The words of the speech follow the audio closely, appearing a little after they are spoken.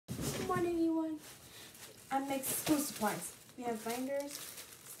I make school supplies. We have binders,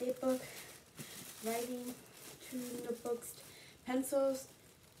 stapler, writing, 2 notebooks, pencils,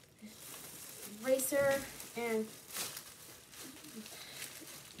 eraser, and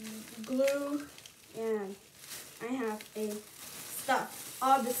glue, and I have a stuff.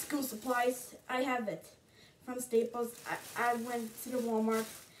 All the school supplies, I have it from Staples. I went to the Walmart.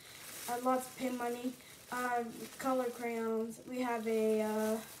 I lots of pay money. Color crayons. We have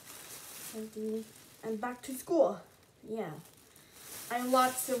a something, and back to school. Yeah, I have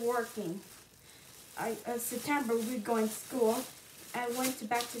lots of working. September we're going to school. I went to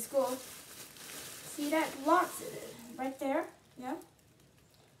back to school. See that? Lots of it right there. Yeah.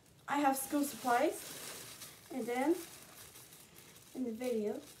 I have school supplies, and then in the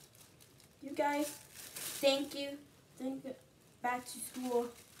video, you guys, thank you. Back to school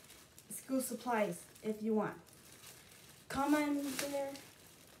supplies if you want. Comment there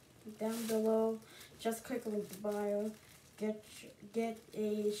down below. Just click link in the bio. Get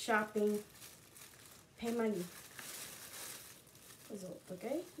a shopping. Pay money. Result,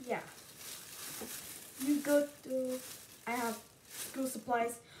 okay? Yeah. You go to. I have school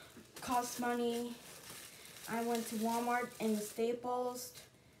supplies. Cost money. I went to Walmart and the Staples.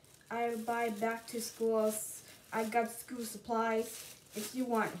 I buy back to schools. I got school supplies if you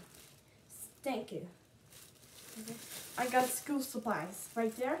want. Thank you. Okay. I got school supplies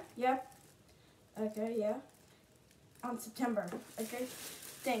right there. Yep. Okay, yeah. On September. Okay.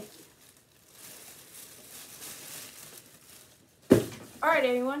 Thank you. Alright,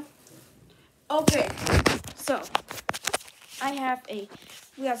 everyone. Okay. So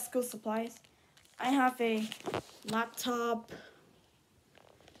we have school supplies. I have a laptop,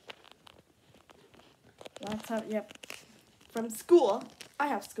 yep. From school, I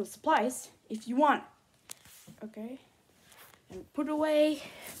have school supplies if you want. Okay. And put away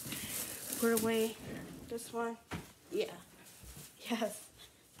this one. Yeah. Yes.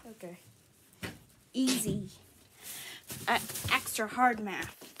 Okay. Easy. Extra hard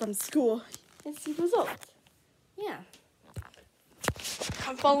math from school and see results. Yeah.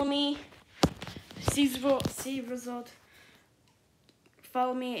 Come follow me. See result.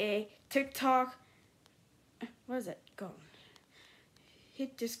 Follow me a TikTok. What is it? Go.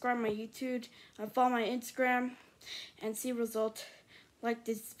 Hit subscribe my YouTube. Follow my Instagram and see result. Like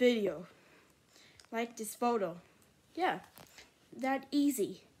this video. Like this photo. Yeah. That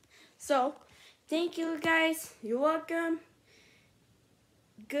easy. So, thank you guys. You're welcome.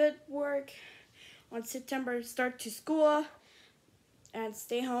 Good work. On September, start to school. And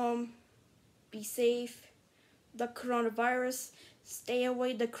stay home. Be safe. The coronavirus. Stay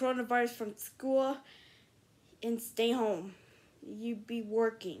away the coronavirus from school. And stay home. You be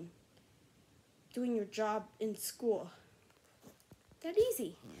working. Doing your job in school. That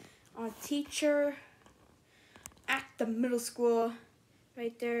easy. On teacher. At the middle school.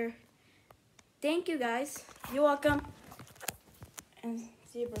 Right there. Thank you guys. You're welcome. And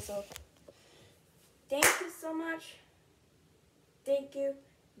see you result. Thank you so much. Thank you.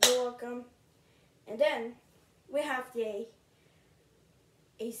 You're welcome. And then we have a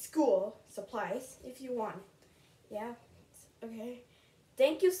school supplies if you want. Yeah. Okay.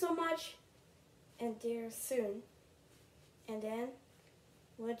 Thank you so much. And there soon. And then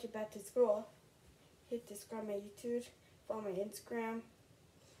when you're back to school, hit subscribe my YouTube, follow my Instagram.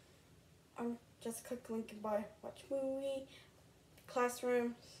 Just click link in bio. Watch movie,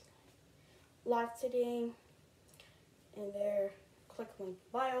 classroom, live sitting, and there. Click link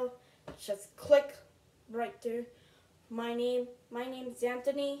bio. Just click right there. My name is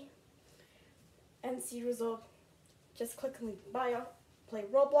Anthony. And see result. Just click link bio. Play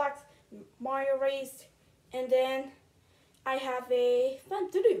Roblox, Mario Race, and then I have a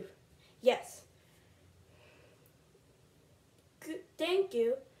fun to do. Yes. Good, thank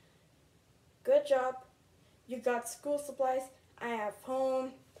you. Good job. You got school supplies. I have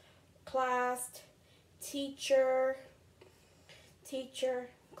home, class, teacher,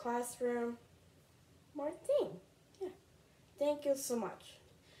 classroom, more thing. Yeah. Thank you so much.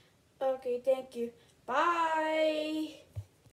 Okay, thank you. Bye.